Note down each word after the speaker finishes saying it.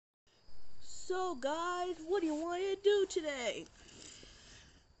So guys, what do you want to do today?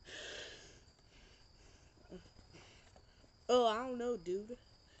 Oh, I don't know, dude.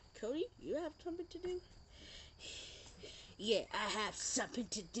 Cody, you have something to do? Yeah, I have something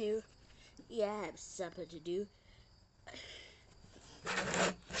to do.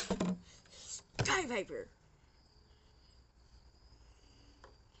 Sky Viper.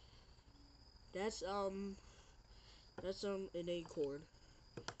 That's an acorn.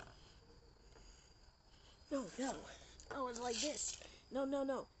 No. Oh, it's like this. No.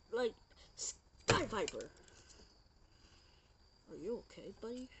 Like Sky Viper. Are you okay,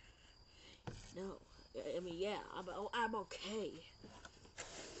 buddy? No. I mean, yeah, I'm okay.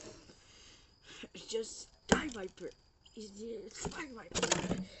 It's just Sky Viper. It's Sky Viper.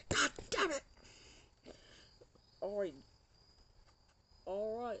 God damn it! Alright,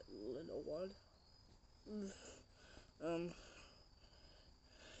 little one.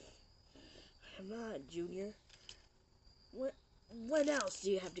 Come on, Junior. When else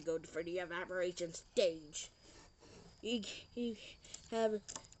do you have to go for the evaporation stage? You have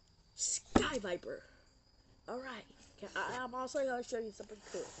Sky Viper. Alright, I'm also going to show you something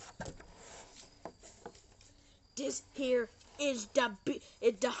cool. This here is the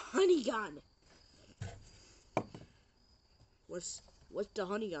honey gun. What's the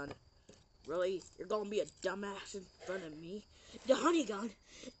honey gun? Really? You're gonna be a dumbass in front of me? The honey gun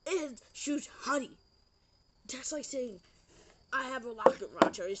shoots honey. That's like saying I have a rocket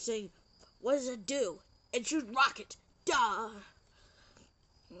launcher. It's saying, what does it do? It shoots rocket. Duh.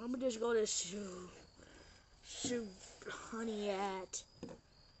 I'm just gonna shoot honey at.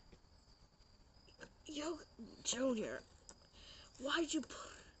 Yo, Junior, why'd you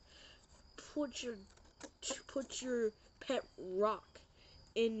put your pet rock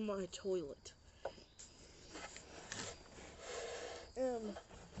in my toilet?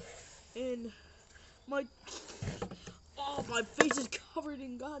 And my face is covered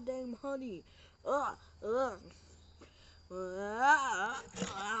in goddamn honey.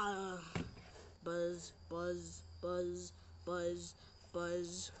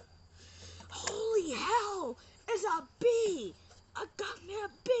 Buzz. Holy hell! It's a bee! A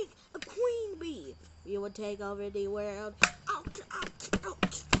goddamn bee! A queen bee! You would take over the world.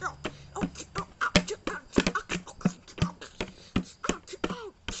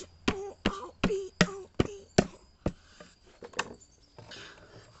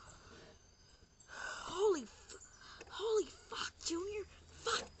 Holy fuck, Junior!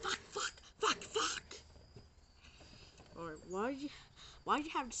 Fuck! Alright, why'd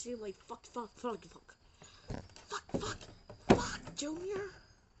you have to say like fuck, Junior?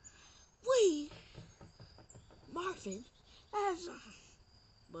 Marvin,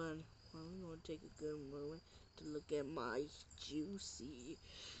 but I'm gonna take a good moment to look at my juicy.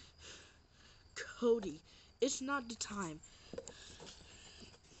 Cody, it's not the time.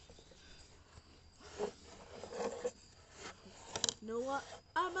 You know what?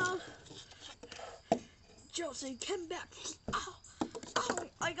 I'm out. Josie, come back. Ow,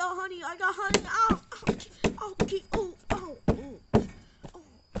 I got honey.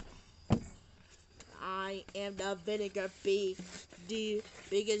 I am the vinegar bee, the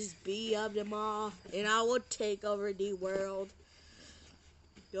biggest bee of them all, and I will take over the world.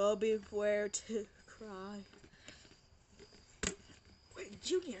 You'll be where to cry. Wait,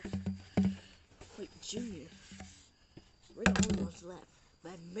 Junior. We're almost left,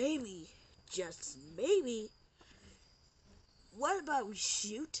 but maybe, just maybe, what about we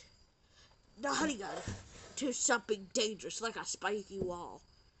shoot the honey gun to something dangerous, like a spiky wall,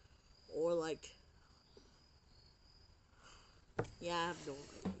 or like, yeah, I have no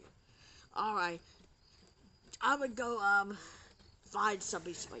idea. Alright, I'm gonna go, find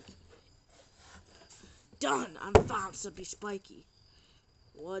something spiky. Done! I found something spiky.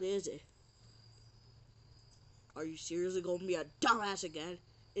 What is it? Are you seriously gonna be a dumbass again?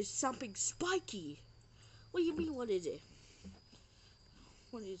 It's something spiky. What do you mean, what is it?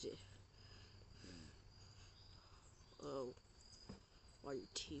 Oh. Why are your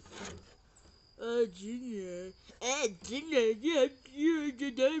teeth? Junior, you're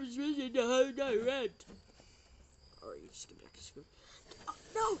the time's missing the whole night rent. Alright, just get back to school.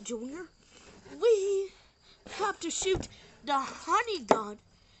 No, Junior. We have to shoot the honey gun.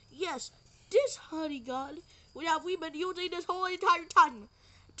 Yes, this honey gun that we've been using this whole entire time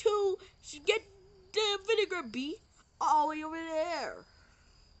to get the vinegar bee all the way over there.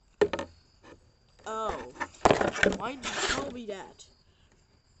 Oh, why did you tell me that?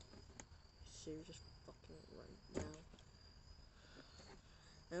 So you're just fucking right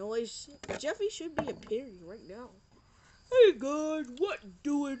now. Anyways, Jeffy should be appearing right now. Hey guys, what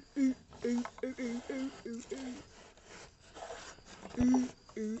doing?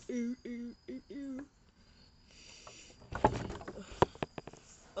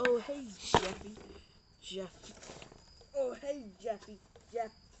 Oh hey Jeffy, Jeff. Oh hey Jeffy,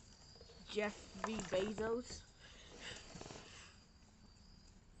 Jeffy Bezos,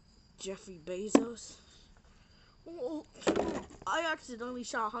 Jeffy Bezos. Oh, I accidentally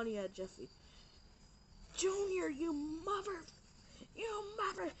shot honey at Jeffy. Junior, you mother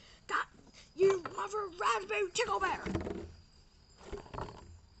raspberry tickle bear.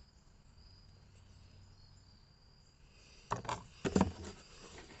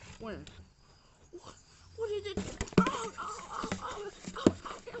 When? What is it? Oh, oh, oh, oh, oh,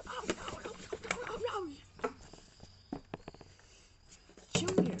 oh, oh, oh, oh, oh.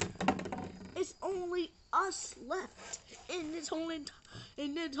 Junior, it's only us left in this whole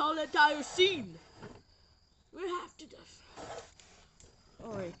entire scene. We have to just.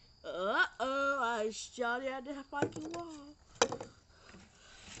 Alright. I shot it at the fucking wall.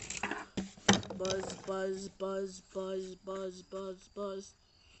 Buzz, buzz, buzz, buzz, buzz, buzz, buzz.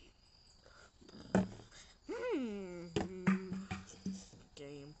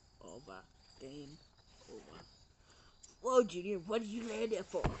 Game over. Game over. Whoa, Junior, what did you land it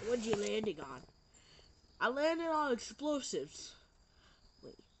for? What did you landing on? I landed on explosives.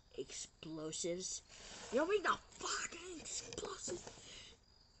 Wait, explosives? You mean the fucking explosives?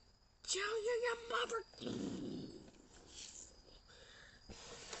 Junior, your mother.